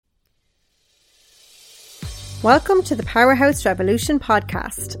Welcome to the Powerhouse Revolution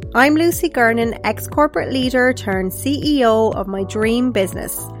podcast. I'm Lucy Gernon, ex-corporate leader turned CEO of my dream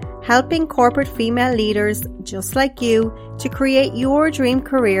business, helping corporate female leaders just like you to create your dream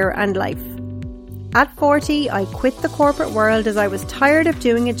career and life. At 40, I quit the corporate world as I was tired of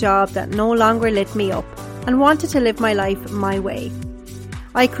doing a job that no longer lit me up and wanted to live my life my way.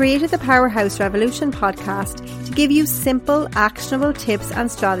 I created the Powerhouse Revolution podcast to give you simple, actionable tips and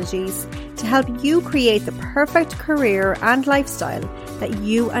strategies to help you create the perfect career and lifestyle that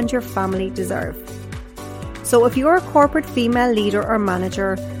you and your family deserve. So if you're a corporate female leader or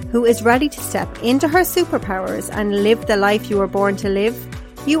manager who is ready to step into her superpowers and live the life you were born to live,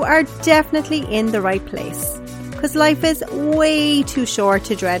 you are definitely in the right place, because life is way too short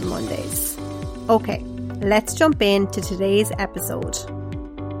to dread Mondays. Okay, let's jump into today's episode.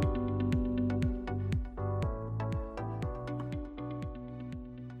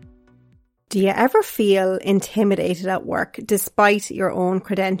 Do you ever feel intimidated at work despite your own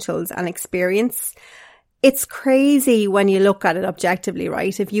credentials and experience? It's crazy when you look at it objectively,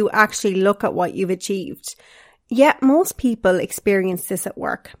 right? If you actually look at what you've achieved. Yet most people experience this at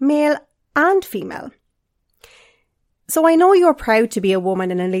work, male and female. So I know you're proud to be a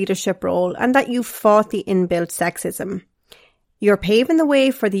woman in a leadership role and that you've fought the inbuilt sexism. You're paving the way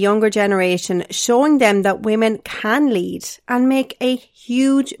for the younger generation, showing them that women can lead and make a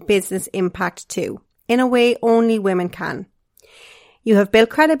huge business impact too, in a way only women can. You have built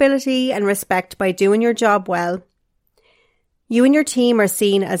credibility and respect by doing your job well. You and your team are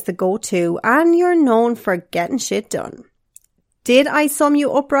seen as the go-to and you're known for getting shit done. Did I sum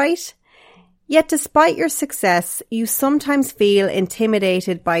you up right? Yet despite your success, you sometimes feel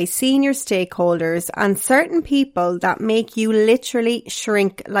intimidated by senior stakeholders and certain people that make you literally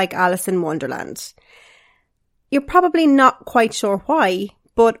shrink like Alice in Wonderland. You're probably not quite sure why,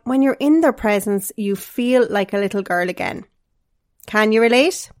 but when you're in their presence, you feel like a little girl again. Can you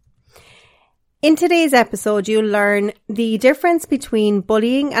relate? In today's episode, you'll learn the difference between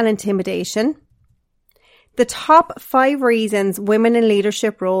bullying and intimidation, the top 5 reasons women in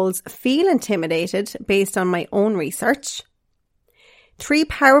leadership roles feel intimidated based on my own research, 3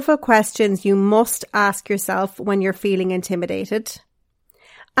 powerful questions you must ask yourself when you're feeling intimidated,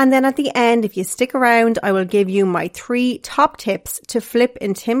 and then at the end, if you stick around, I will give you my 3 top tips to flip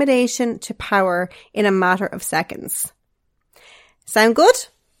intimidation to power in a matter of seconds. Sound good?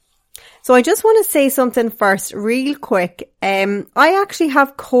 So I just want to say something first real quick. I actually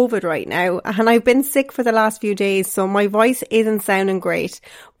have COVID right now and I've been sick for the last few days, so my voice isn't sounding great,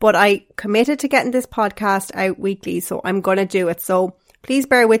 but I committed to getting this podcast out weekly, so I'm going to do it. So please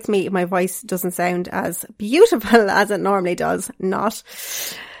bear with me if my voice doesn't sound as beautiful as it normally does. Not.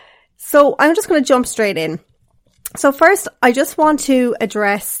 So I'm just going to jump straight in. So first, I just want to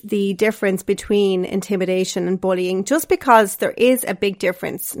address the difference between intimidation and bullying, just because there is a big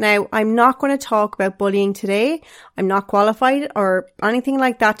difference. Now, I'm not going to talk about bullying today. I'm not qualified or anything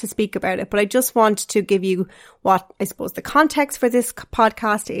like that to speak about it, but I just want to give you what I suppose the context for this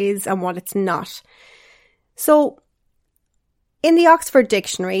podcast is and what it's not. So, in the Oxford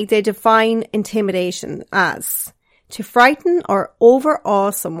Dictionary, they define intimidation as to frighten or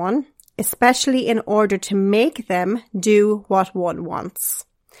overawe someone, especially in order to make them do what one wants.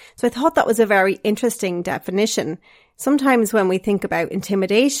 So I thought that was a very interesting definition. Sometimes when we think about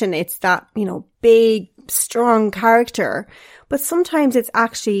intimidation, it's that, big, strong character. But sometimes it's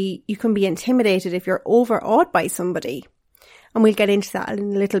actually, you can be intimidated if you're overawed by somebody. And we'll get into that in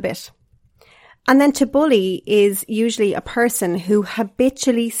a little bit. And then to bully is usually a person who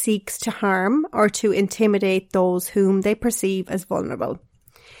habitually seeks to harm or to intimidate those whom they perceive as vulnerable.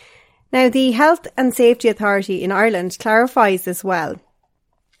 Now, the Health and Safety Authority in Ireland clarifies this well.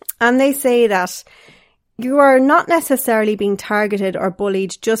 And they say that you are not necessarily being targeted or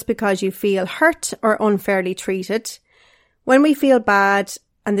bullied just because you feel hurt or unfairly treated. When we feel bad,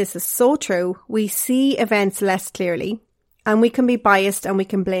 and this is so true, we see events less clearly and we can be biased and we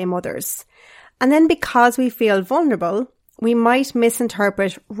can blame others. And then because we feel vulnerable, we might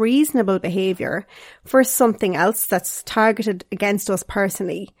misinterpret reasonable behaviour for something else that's targeted against us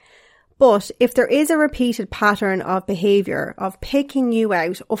personally. But if there is a repeated pattern of behaviour of picking you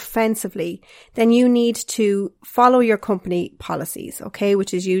out offensively, then you need to follow your company policies, okay?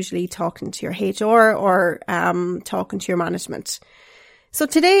 Which is usually talking to your HR or talking to your management. So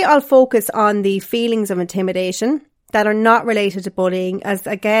today I'll focus on the feelings of intimidation that are not related to bullying, as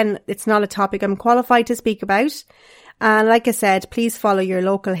again, it's not a topic I'm qualified to speak about. And like I said, please follow your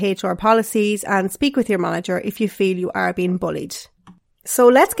local HR policies and speak with your manager if you feel you are being bullied. So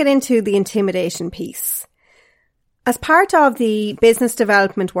let's get into the intimidation piece. As part of the business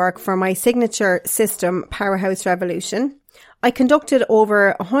development work for my signature system, Powerhouse Revolution, I conducted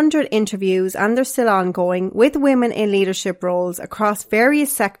over 100 interviews, and they're still ongoing, with women in leadership roles across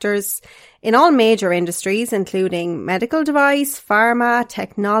various sectors in all major industries, including medical device, pharma,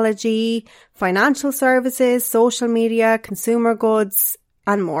 technology, financial services, social media, consumer goods,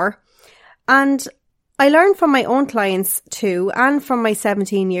 and more. And I learned from my own clients too, and from my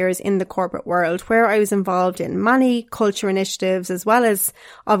 17 years in the corporate world, where I was involved in many culture initiatives, as well as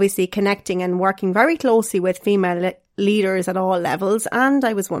obviously connecting and working very closely with female leaders at all levels, and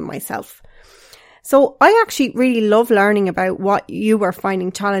I was one myself. So I actually really love learning about what you are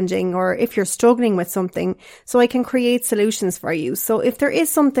finding challenging, or if you're struggling with something, so I can create solutions for you. So if there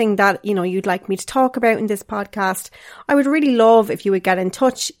is something that, you'd like me to talk about in this podcast, I would really love if you would get in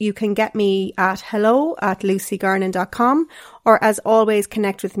touch. You can get me at hello@lucygurnan.com, or as always,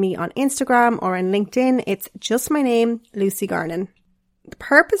 connect with me on Instagram or on LinkedIn. It's just my name, Lucy Gurnan. The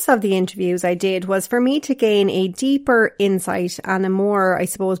purpose of the interviews I did was for me to gain a deeper insight and a more,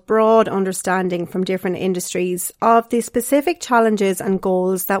 broad understanding from different industries of the specific challenges and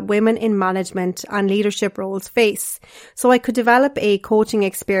goals that women in management and leadership roles face, so I could develop a coaching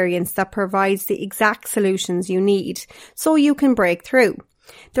experience that provides the exact solutions you need so you can break through.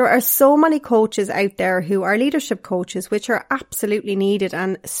 There are so many coaches out there who are leadership coaches, which are absolutely needed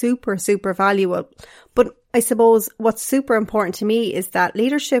and super, super valuable. But I suppose what's super important to me is that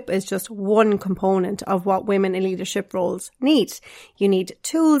leadership is just one component of what women in leadership roles need. You need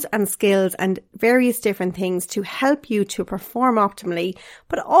tools and skills and various different things to help you to perform optimally,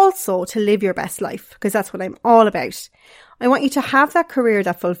 but also to live your best life, because that's what I'm all about. I want you to have that career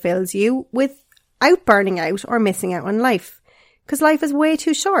that fulfills you without burning out or missing out on life, because life is way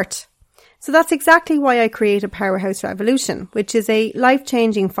too short. So that's exactly why I created Powerhouse Revolution, which is a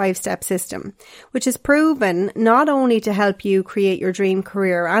life-changing 5-step system, which is proven not only to help you create your dream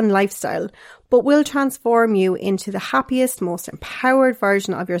career and lifestyle, but will transform you into the happiest, most empowered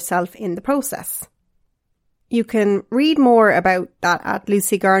version of yourself in the process. You can read more about that at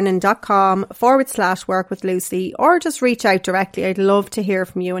lucygurnan.com/workwithlucy, or just reach out directly. I'd love to hear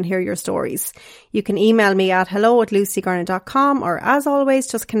from you and hear your stories. You can email me at hello@lucygurnan.com, or as always,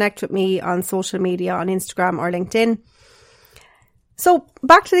 just connect with me on social media on Instagram or LinkedIn. So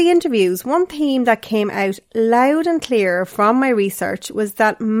back to the interviews. One theme that came out loud and clear from my research was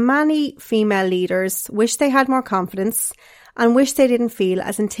that many female leaders wish they had more confidence and wish they didn't feel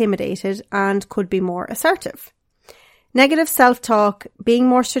as intimidated and could be more assertive. Negative self-talk, being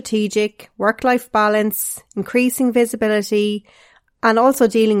more strategic, work-life balance, increasing visibility, and also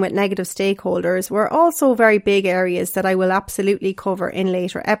dealing with negative stakeholders were also very big areas that I will absolutely cover in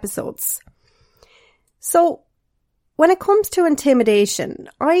later episodes. So, when it comes to intimidation,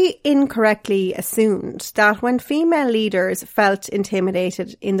 I incorrectly assumed that when female leaders felt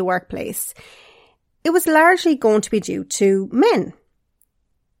intimidated in the workplace, it was largely going to be due to men.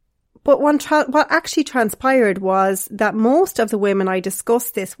 But what actually transpired was that most of the women I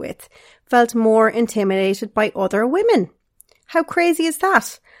discussed this with felt more intimidated by other women. How crazy is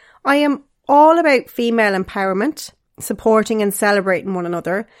that? I am all about female empowerment, supporting and celebrating one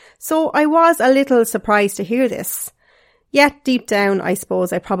another, so I was a little surprised to hear this. Yet deep down, I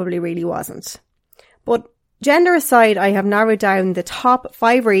suppose I probably really wasn't. But gender aside, I have narrowed down the top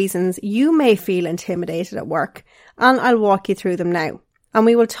 5 reasons you may feel intimidated at work, and I'll walk you through them now. And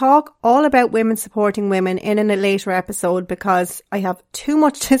we will talk all about women supporting women in a later episode, because I have too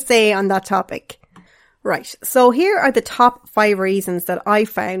much to say on that topic. Right, so here are the top 5 reasons that I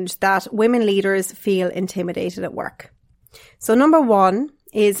found that women leaders feel intimidated at work. So number 1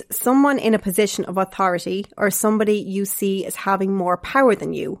 is someone in a position of authority, or somebody you see as having more power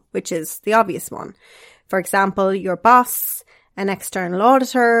than you, which is the obvious one. For example, your boss, an external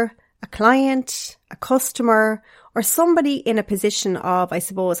auditor, a client, a customer, or somebody in a position of,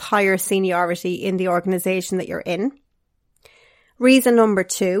 higher seniority in the organisation that you're in. Reason number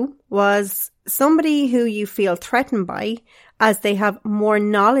 2 was somebody who you feel threatened by, as they have more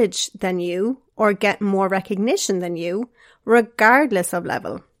knowledge than you or get more recognition than you, regardless of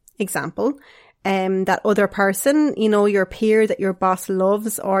level. Example, that other person, your peer that your boss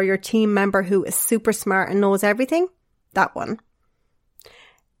loves, or your team member who is super smart and knows everything, that one.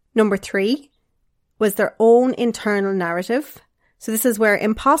 Number 3 was their own internal narrative. So this is where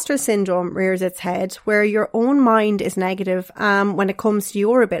imposter syndrome rears its head, where your own mind is negative when it comes to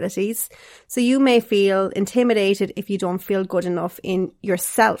your abilities. So you may feel intimidated if you don't feel good enough in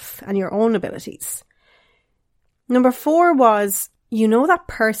yourself and your own abilities. Number 4 was, that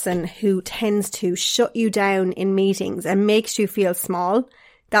person who tends to shut you down in meetings and makes you feel small.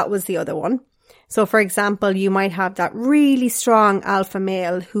 That was the other one. So for example, you might have that really strong alpha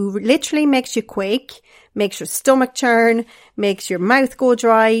male who literally makes you quake, makes your stomach churn, makes your mouth go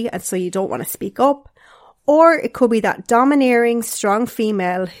dry, and so you don't want to speak up. Or it could be that domineering, strong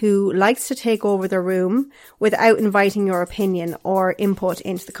female who likes to take over the room without inviting your opinion or input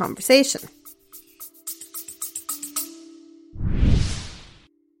into the conversation.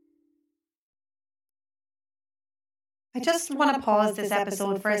 I just want to pause this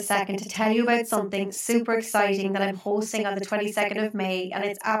episode for a second to tell you about something super exciting that I'm hosting on the 22nd of May, and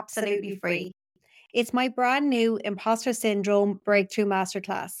it's absolutely free. It's my brand new Imposter Syndrome Breakthrough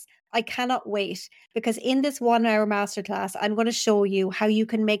Masterclass. I cannot wait, because in this 1 hour masterclass, I'm going to show you how you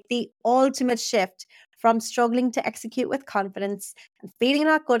can make the ultimate shift from struggling to execute with confidence and feeling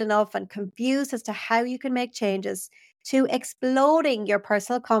not good enough and confused as to how you can make changes, to exploding your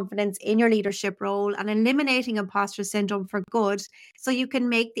personal confidence in your leadership role and eliminating imposter syndrome for good, so you can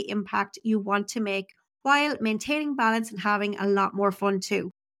make the impact you want to make while maintaining balance and having a lot more fun too.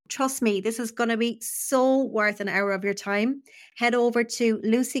 Trust me, this is going to be so worth an hour of your time. Head over to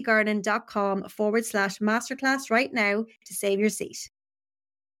lucygarnon.com/masterclass right now to save your seat.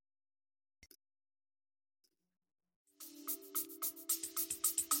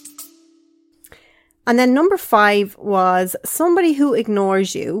 And then number 5 was somebody who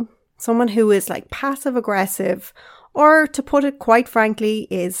ignores you, someone who is like passive aggressive, or to put it quite frankly,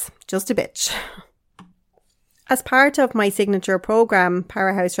 is just a bitch. As part of my signature program,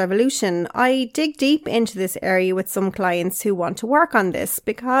 Powerhouse Revolution, I dig deep into this area with some clients who want to work on this,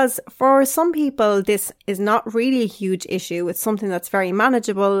 because for some people, this is not really a huge issue. It's something that's very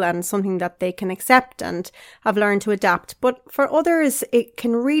manageable and something that they can accept and have learned to adapt. But for others, it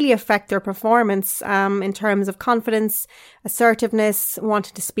can really affect their performance in terms of confidence, assertiveness,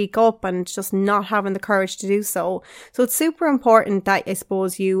 wanting to speak up and just not having the courage to do so. So it's super important that I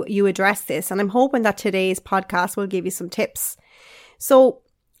suppose you address this, and I'm hoping that today's podcast will give you some tips. So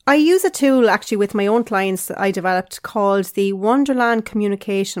I use a tool actually with my own clients that I developed called the Wonderland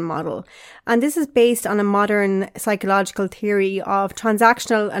communication model. And this is based on a modern psychological theory of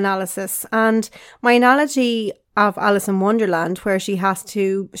transactional analysis. And my analogy of Alice in Wonderland, where she has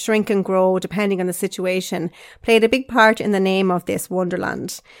to shrink and grow depending on the situation, played a big part in the name of this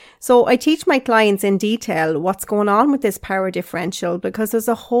Wonderland. So I teach my clients in detail what's going on with this power differential, because there's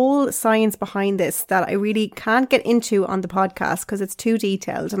a whole science behind this that I really can't get into on the podcast because it's too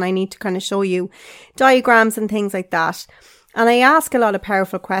detailed and I need to kind of show you diagrams and things like that. And I ask a lot of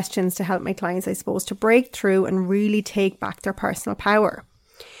powerful questions to help my clients, I suppose, to break through and really take back their personal power.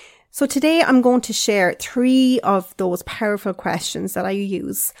 So today I'm going to share 3 of those powerful questions that I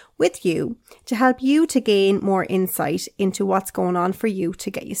use with you to help you to gain more insight into what's going on for you to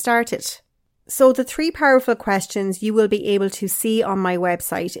get you started. So the 3 powerful questions you will be able to see on my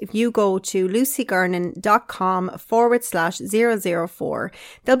website if you go to lucygarnon.com/004.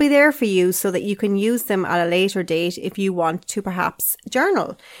 They'll be there for you so that you can use them at a later date if you want to perhaps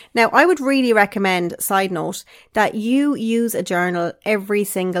journal. Now, I would really recommend, side note, that you use a journal every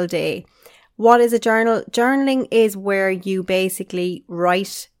single day. What is a journal? Journaling is where you basically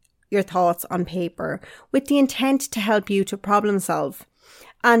write your thoughts on paper with the intent to help you to problem solve.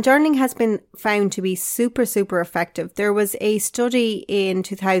 And journaling has been found to be super, super effective. There was a study in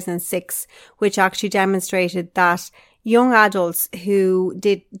 2006 which actually demonstrated that young adults who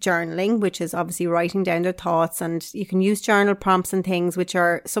did journaling, which is obviously writing down their thoughts, and you can use journal prompts and things, which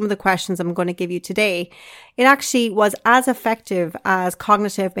are some of the questions I'm going to give you today, it actually was as effective as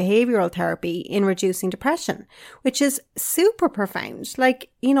cognitive behavioral therapy in reducing depression, which is super profound. Like,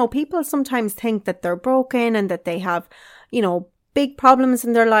 people sometimes think that they're broken and that they have, big problems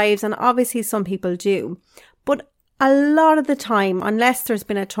in their lives, and obviously some people do. But a lot of the time, unless there's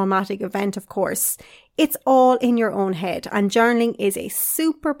been a traumatic event, of course, it's all in your own head. And journaling is a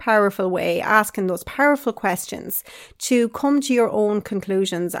super powerful way, asking those powerful questions, to come to your own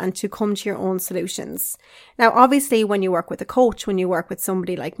conclusions and to come to your own solutions. Now, obviously, when you work with a coach, when you work with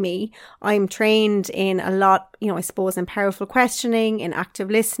somebody like me, I'm trained in a lot, I suppose, in powerful questioning, in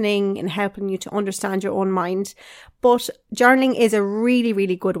active listening, in helping you to understand your own mind. But journaling is a really,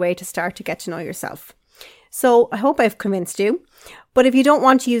 really good way to start to get to know yourself. So I hope I've convinced you. But if you don't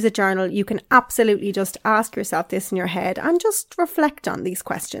want to use a journal, you can absolutely just ask yourself this in your head and just reflect on these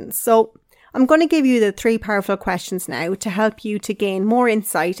questions. So I'm going to give you the 3 powerful questions now to help you to gain more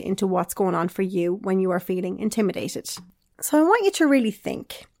insight into what's going on for you when you are feeling intimidated. So I want you to really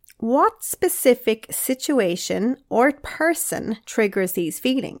think, what specific situation or person triggers these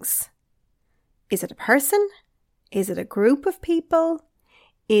feelings? Is it a person? Is it a group of people?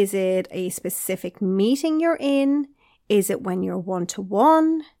 Is it a specific meeting you're in? Is it when you're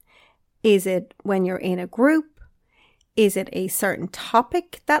one-to-one? Is it when you're in a group? Is it a certain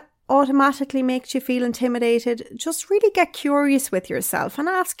topic that automatically makes you feel intimidated? Just really get curious with yourself and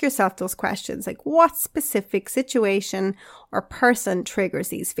ask yourself those questions, like what specific situation or person triggers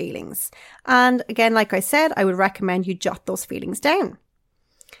these feelings? And again, like I said, I would recommend you jot those feelings down.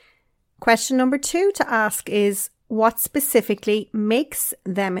 Question number 2 to ask is, what specifically makes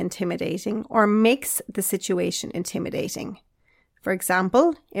them intimidating or makes the situation intimidating? For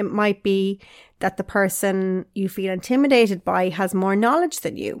example, it might be that the person you feel intimidated by has more knowledge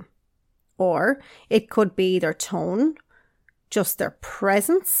than you. Or it could be their tone, just their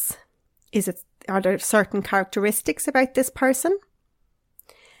presence. Are there certain characteristics about this person?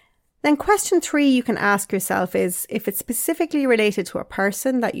 Then question 3 you can ask yourself is, if it's specifically related to a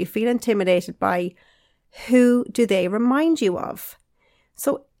person that you feel intimidated by, who do they remind you of?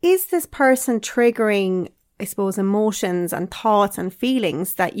 So is this person triggering, I suppose, emotions and thoughts and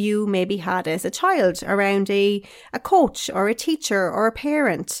feelings that you maybe had as a child around a coach or a teacher or a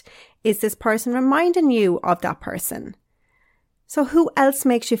parent? Is this person reminding you of that person? So who else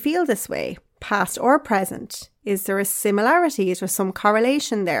makes you feel this way, past or present? Is there a similarity? Is there some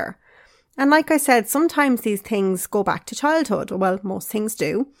correlation there? And like I said, sometimes these things go back to childhood. Well, most things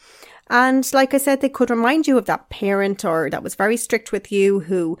do. And like I said, they could remind you of that parent or that was very strict with you,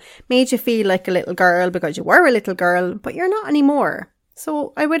 who made you feel like a little girl because you were a little girl, but you're not anymore.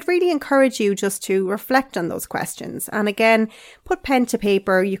 So I would really encourage you just to reflect on those questions. And again, put pen to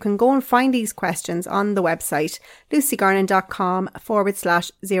paper. You can go and find these questions on the website,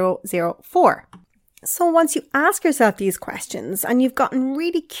 lucygarnon.com/004. So once you ask yourself these questions and you've gotten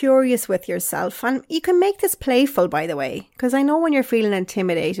really curious with yourself, and you can make this playful, by the way, because I know when you're feeling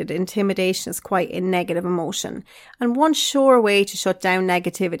intimidated, intimidation is quite a negative emotion. And one sure way to shut down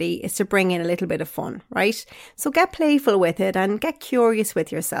negativity is to bring in a little bit of fun, right? So get playful with it and get curious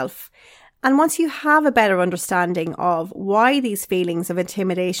with yourself. And once you have a better understanding of why these feelings of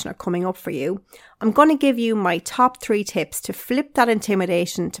intimidation are coming up for you, I'm going to give you my top 3 tips to flip that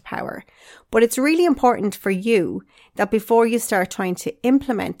intimidation to power. But it's really important for you that before you start trying to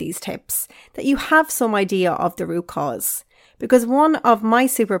implement these tips, that you have some idea of the root cause. Because one of my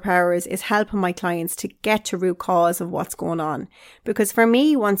superpowers is helping my clients to get to root cause of what's going on. Because for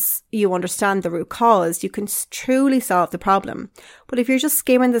me, once you understand the root cause, you can truly solve the problem. But if you're just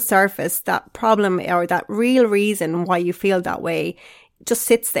skimming the surface, that problem or that real reason why you feel that way just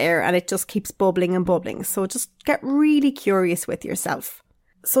sits there and it just keeps bubbling and bubbling. So just get really curious with yourself.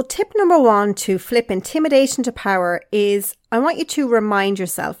 So tip number 1 to flip intimidation to power is, I want you to remind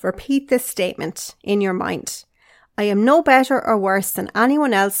yourself, repeat this statement in your mind. I am no better or worse than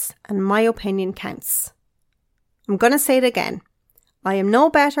anyone else, and my opinion counts. I'm going to say it again. I am no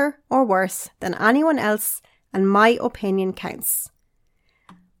better or worse than anyone else, and my opinion counts.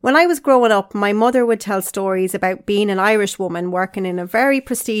 When I was growing up, my mother would tell stories about being an Irish woman working in a very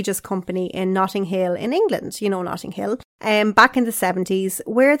prestigious company in Notting Hill in England, you know Notting Hill, back in the 70s,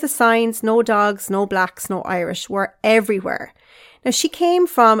 where the signs, no dogs, no blacks, no Irish, were everywhere. Now, she came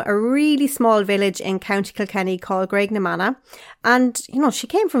from a really small village in County Kilkenny called Graignamanagh, and, she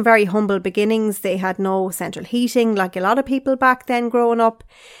came from very humble beginnings. They had no central heating like a lot of people back then growing up.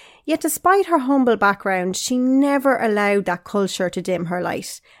 Yet despite her humble background, she never allowed that culture to dim her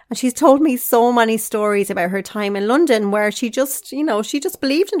light. And she's told me so many stories about her time in London where she just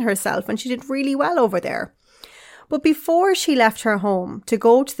believed in herself and she did really well over there. But before she left her home to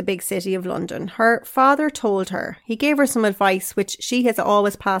go to the big city of London, her father told her, he gave her some advice which she has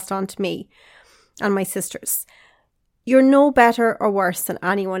always passed on to me and my sisters. You're no better or worse than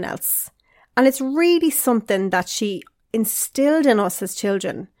anyone else. And it's really something that she instilled in us as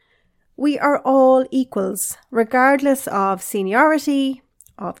children. We are all equals, regardless of seniority,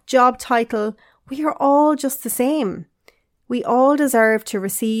 of job title. We are all just the same. We all deserve to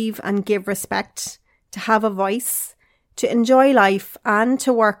receive and give respect, to have a voice, to enjoy life, and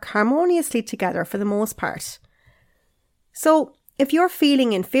to work harmoniously together for the most part. So, if you're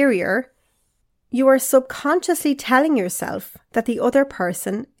feeling inferior, you are subconsciously telling yourself that the other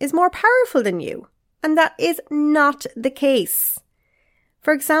person is more powerful than you, and that is not the case.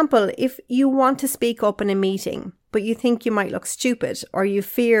 For example, if you want to speak up in a meeting, but you think you might look stupid or you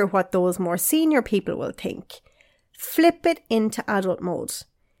fear what those more senior people will think, flip it into adult mode.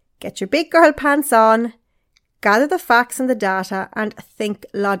 Get your big girl pants on, gather the facts and the data, and think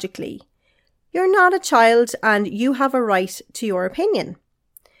logically. You're not a child and you have a right to your opinion.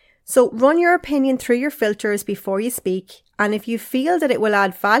 So run your opinion through your filters before you speak, and if you feel that it will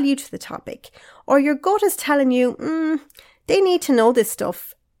add value to the topic, or your gut is telling you, they need to know this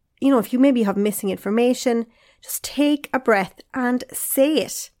stuff. If you maybe have missing information, just take a breath and say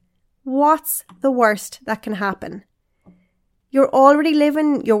it. What's the worst that can happen? You're already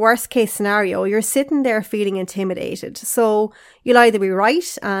living your worst case scenario. You're sitting there feeling intimidated. So you'll either be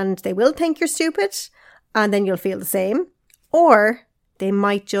right and they will think you're stupid and then you'll feel the same, or they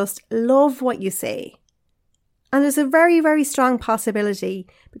might just love what you say. And there's a very, very strong possibility,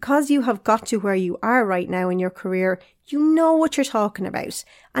 because you have got to where you are right now in your career, you know what you're talking about.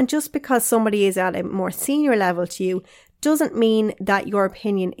 And just because somebody is at a more senior level to you doesn't mean that your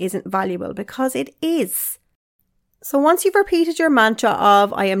opinion isn't valuable, because it is. So once you've repeated your mantra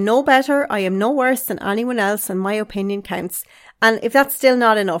of, I am no better, I am no worse than anyone else, and my opinion counts, and if that's still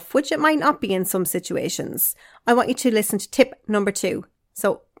not enough, which it might not be in some situations, I want you to listen to tip number 2.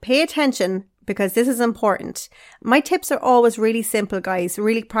 So pay attention, because this is important. My tips are always really simple, guys,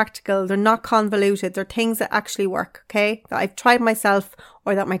 really practical. They're not convoluted. They're things that actually work, okay? That I've tried myself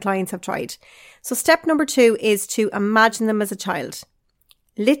or that my clients have tried. So step number 2 is to imagine them as a child.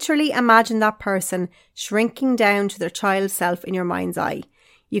 Literally imagine that person shrinking down to their child self in your mind's eye.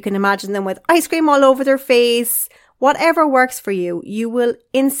 You can imagine them with ice cream all over their face. Whatever works for you, you will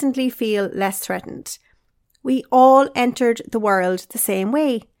instantly feel less threatened. We all entered the world the same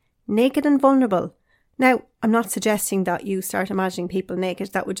way, naked and vulnerable. Now, I'm not suggesting that you start imagining people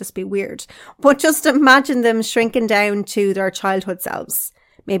naked. That would just be weird. But just imagine them shrinking down to their childhood selves.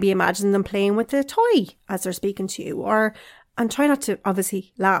 Maybe imagine them playing with a toy as they're speaking to you, and try not to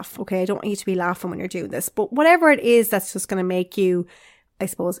obviously laugh, okay? I don't want you to be laughing when you're doing this, but whatever it is that's just going to make you, I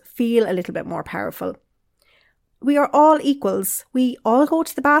suppose, feel a little bit more powerful. We are all equals. We all go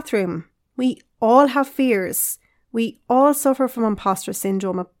to the bathroom. We all have fears. We all suffer from imposter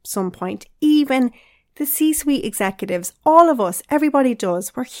syndrome at some point. Even the C-suite executives, all of us, everybody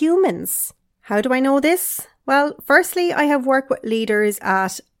does. We're humans. How do I know this? Well, firstly, I have worked with leaders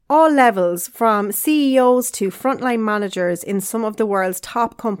at all levels, from CEOs to frontline managers in some of the world's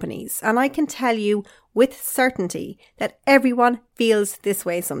top companies. And I can tell you with certainty that everyone feels this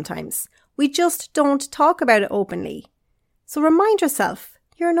way sometimes. We just don't talk about it openly. So remind yourself,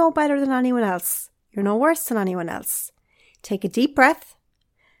 you're no better than anyone else. You're no worse than anyone else. Take a deep breath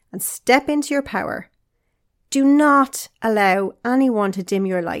and step into your power. Do not allow anyone to dim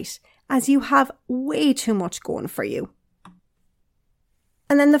your light, as you have way too much going for you.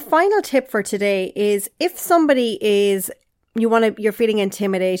 And then the final tip for today is, if somebody you're feeling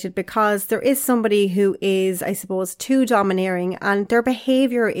intimidated because there is somebody who is, I suppose, too domineering and their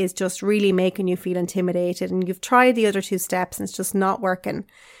behavior is just really making you feel intimidated and you've tried the other 2 steps and it's just not working,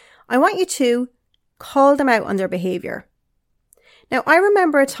 I want you to call them out on their behavior. Now, I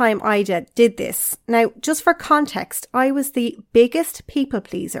remember a time I did this. Now, just for context, I was the biggest people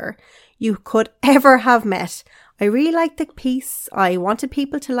pleaser you could ever have met. I really liked the peace. I wanted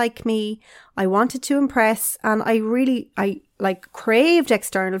people to like me. I wanted to impress, and I craved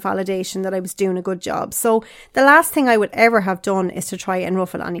external validation that I was doing a good job. So the last thing I would ever have done is to try and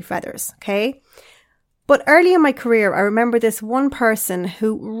ruffle any feathers, okay? But early in my career, I remember this one person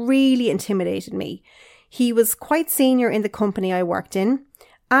who really intimidated me. He was quite senior in the company I worked in,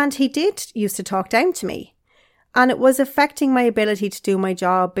 and he used to talk down to me. And it was affecting my ability to do my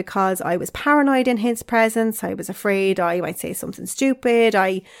job because I was paranoid in his presence. I was afraid I might say something stupid.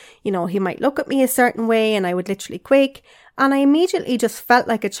 He might look at me a certain way and I would literally quake. And I immediately just felt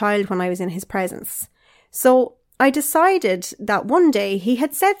like a child when I was in his presence. So I decided that one day he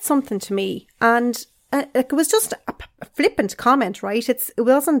had said something to me, and it was just a flippant comment, right? It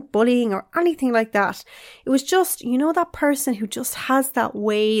wasn't bullying or anything like that. It was just, that person who just has that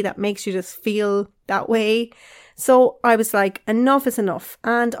way that makes you just feel that way. So I was like, enough is enough.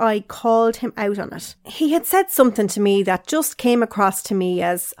 And I called him out on it. He had said something to me that just came across to me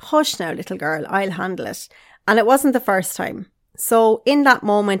as, hush now, little girl, I'll handle it. And it wasn't the first time. So in that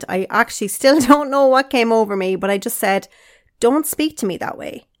moment, I actually still don't know what came over me, but I just said, don't speak to me that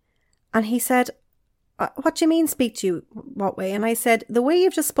way. And he said, what do you mean speak to you what way? And I said, the way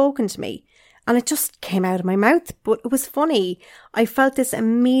you've just spoken to me. And it just came out of my mouth, but it was funny. I felt this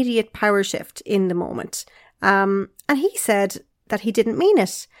immediate power shift in the moment. And he said that he didn't mean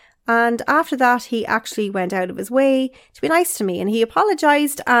it. And after that, he actually went out of his way to be nice to me, and he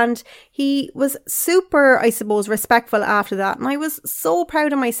apologized, and he was super, I suppose, respectful after that. And I was so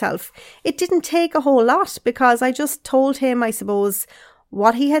proud of myself. It didn't take a whole lot, because I just told him, I suppose,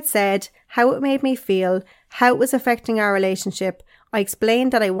 what he had said, how it made me feel, how it was affecting our relationship. I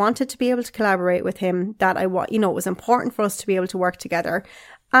explained that I wanted to be able to collaborate with him, that it was important for us to be able to work together.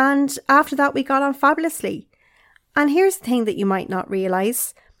 And after that, we got on fabulously. And here's the thing that you might not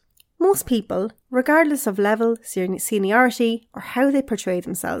realize. Most people, regardless of level, seniority, or how they portray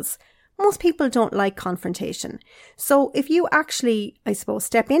themselves, most people don't like confrontation. So if you actually, I suppose,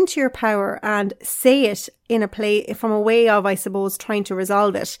 step into your power and say it in a play from a way of, I suppose, trying to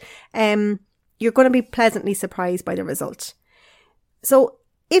resolve it, you're going to be pleasantly surprised by the result. So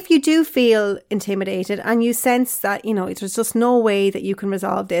if you do feel intimidated and you sense that, there's just no way that you can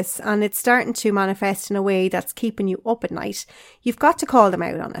resolve this and it's starting to manifest in a way that's keeping you up at night, you've got to call them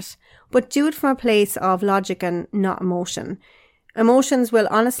out on it. But do it from a place of logic and not emotion. Emotions will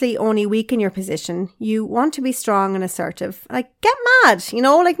honestly only weaken your position. You want to be strong and assertive. Like, get mad,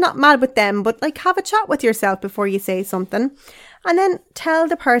 not mad with them, but have a chat with yourself before you say something. And then tell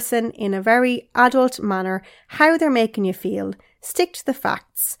the person in a very adult manner how they're making you feel. Stick to the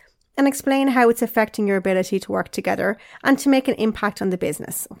facts and explain how it's affecting your ability to work together and to make an impact on the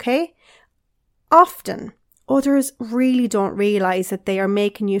business, okay? Often, others really don't realise that they are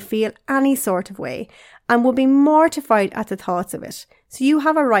making you feel any sort of way and will be mortified at the thoughts of it. So you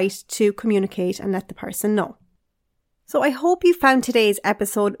have a right to communicate and let the person know. So I hope you found today's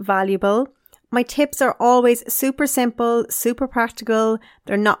episode valuable. My tips are always super simple, super practical.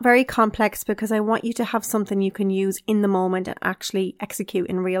 They're not very complex because I want you to have something you can use in the moment and actually execute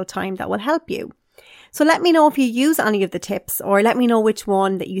in real time that will help you. So let me know if you use any of the tips, or let me know which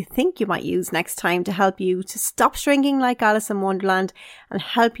one that you think you might use next time to help you to stop shrinking like Alice in Wonderland and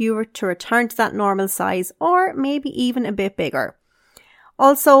help you to return to that normal size, or maybe even a bit bigger.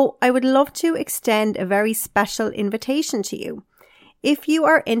 Also, I would love to extend a very special invitation to you. If you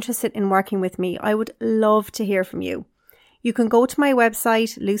are interested in working with me, I would love to hear from you. You can go to my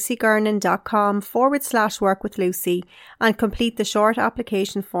website, lucygurnan.com/workwithlucy, and complete the short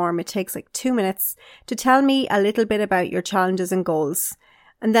application form. It takes 2 minutes to tell me a little bit about your challenges and goals.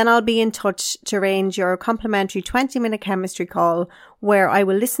 And then I'll be in touch to arrange your complimentary 20-minute chemistry call where I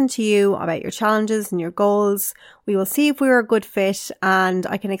will listen to you about your challenges and your goals. We will see if we're a good fit and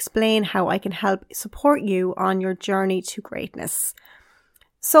I can explain how I can help support you on your journey to greatness.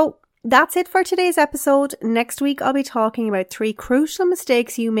 So that's it for today's episode. Next week, I'll be talking about 3 crucial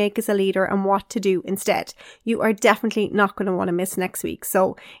mistakes you make as a leader and what to do instead. You are definitely not going to want to miss next week.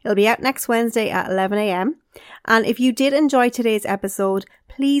 So it'll be out next Wednesday at 11 a.m. And if you did enjoy today's episode,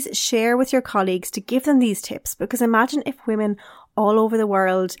 please share with your colleagues to give them these tips, because imagine if women all over the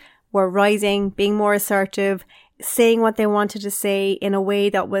world were rising, being more assertive, saying what they wanted to say in a way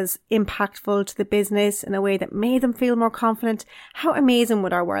that was impactful to the business, in a way that made them feel more confident. How amazing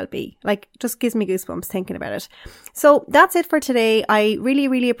would our world be? Just gives me goosebumps thinking about it. So that's it for today. I really,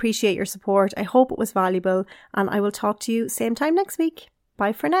 really appreciate your support. I hope it was valuable, and I will talk to you same time next week.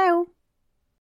 Bye for now.